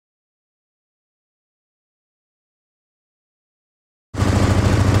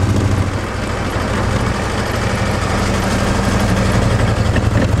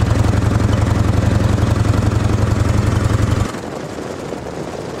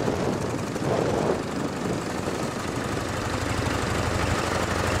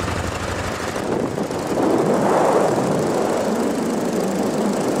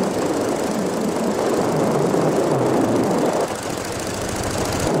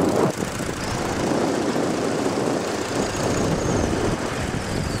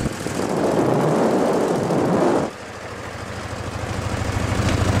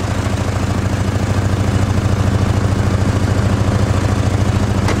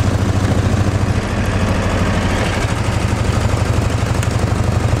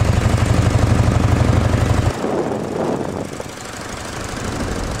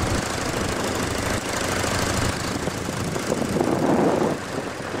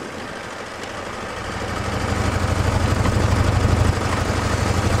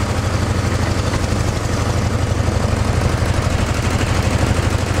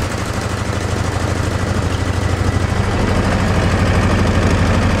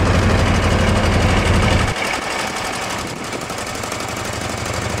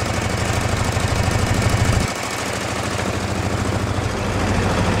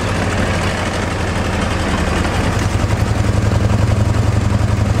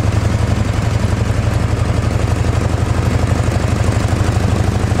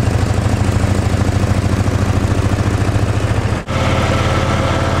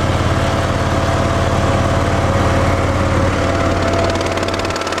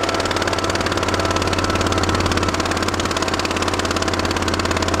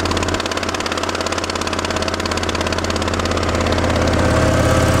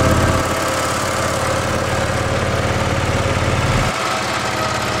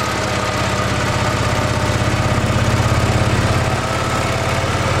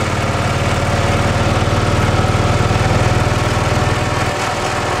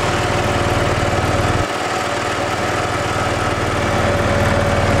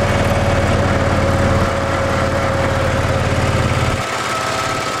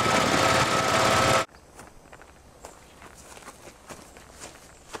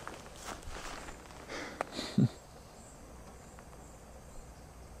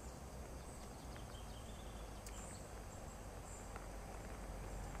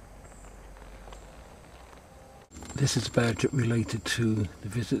This is a badge that related to the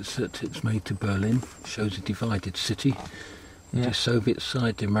visits that it's made to Berlin. Shows a divided city. With the Soviet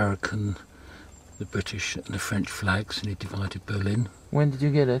side, the American, the British and the French flags, and it divided Berlin. When did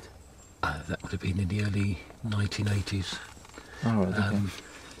you get it? That would have been in the early 1980s. Oh, right, okay.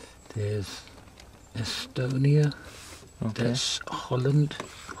 There's Estonia. Okay. That's Holland.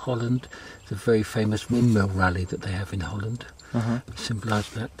 Holland, the very famous windmill rally that they have in Holland.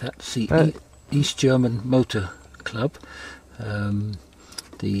 Symbolised that. That's the East German Motor Club. In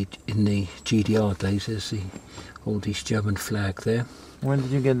the GDR days, there's the old East German flag there. When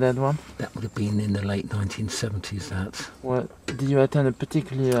did you get that one? That would have been in the late 1970s. That. Well, did you attend a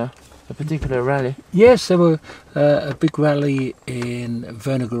particular rally? Yes, there were a big rally in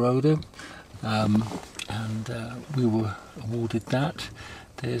Wernigerode, and we were awarded that.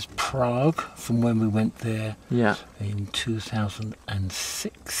 There's Prague from when we went there in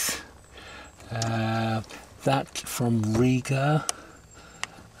 2006. That from Riga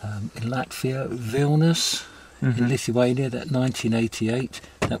in Latvia, Vilnius in Lithuania, that 1988.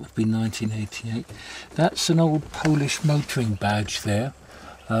 That would be 1988. That's an old Polish motoring badge there,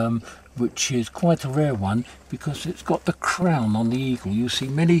 which is quite a rare one because it's got the crown on the eagle. You see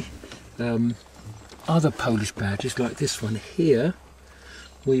many other Polish badges like this one here,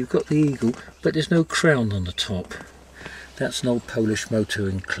 where you've got the eagle, but there's no crown on the top. That's an old Polish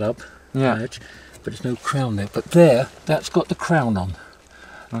motoring club badge, but there's no crown there. But there, that's got the crown on.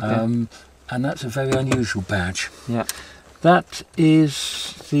 Okay. And that's a very unusual badge. Yeah. That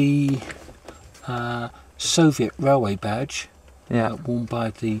is the Soviet railway badge, worn by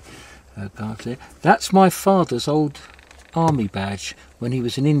the guards there. That's my father's old army badge when he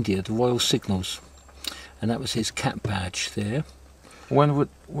was in India, the Royal Signals, and that was his cap badge there. When would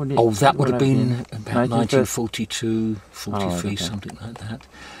it? Oh, that would have been about 1942, 43, something like that.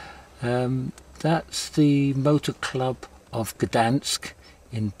 That's the Motor Club of Gdansk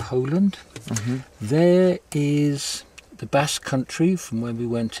in Poland. There is the Basque Country from when we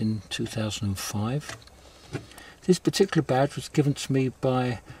went in 2005. This particular badge was given to me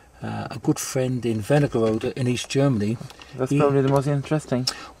by a good friend in Wernigerode in East Germany. That's probably the most interesting.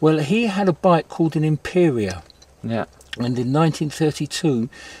 Well, he had a bike called an Imperia. Yeah. And in 1932,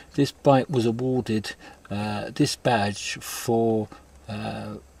 this bike was awarded this badge for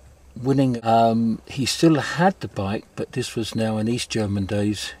winning. He still had the bike, but this was now in East German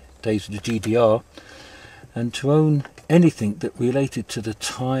days of the GDR. And to own anything that related to the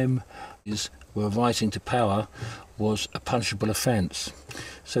time were rising to power was a punishable offence.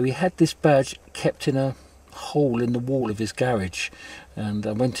 So he had this badge kept in a hole in the wall of his garage, and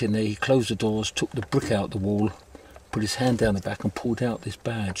I went in there, he closed the doors, took the brick out the wall, put his hand down the back and pulled out this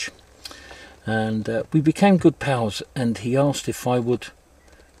badge. And we became good pals, and he asked if I would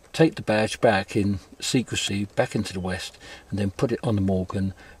take the badge back in secrecy, back into the West, and then put it on the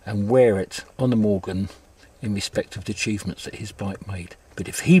Morgan and wear it on the Morgan in respect of the achievements that his bike made. But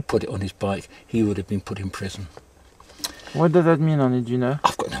if he put it on his bike, he would have been put in prison. What does that mean on it, do you know?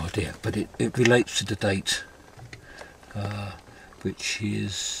 I've got no idea, but it relates to the date, which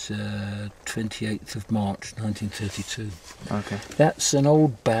is 28th of March 1932. Okay. That's an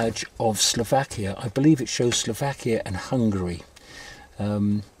old badge of Slovakia. I believe it shows Slovakia and Hungary.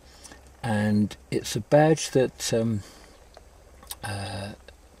 And it's a badge that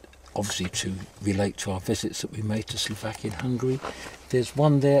obviously to relate to our visits that we made to Slovakia and Hungary. There's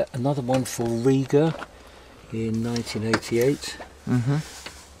one there, another one for Riga in 1988.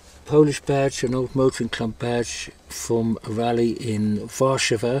 Polish badge, an old motoring club badge from a rally in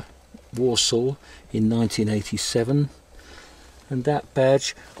Warsaw in 1987. And that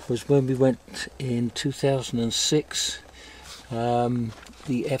badge was when we went in 2006,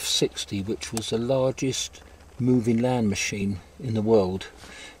 the F-60, which was the largest moving land machine in the world.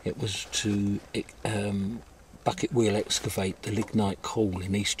 It was to bucket wheel excavate the lignite coal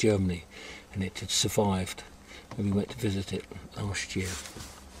in East Germany, and it had survived, and we went to visit it last year.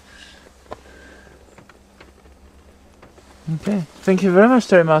 Okay, thank you very much,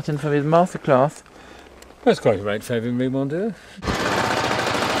 Terry Martin, for this masterclass. That's quite a great favour, me, mon Dieu.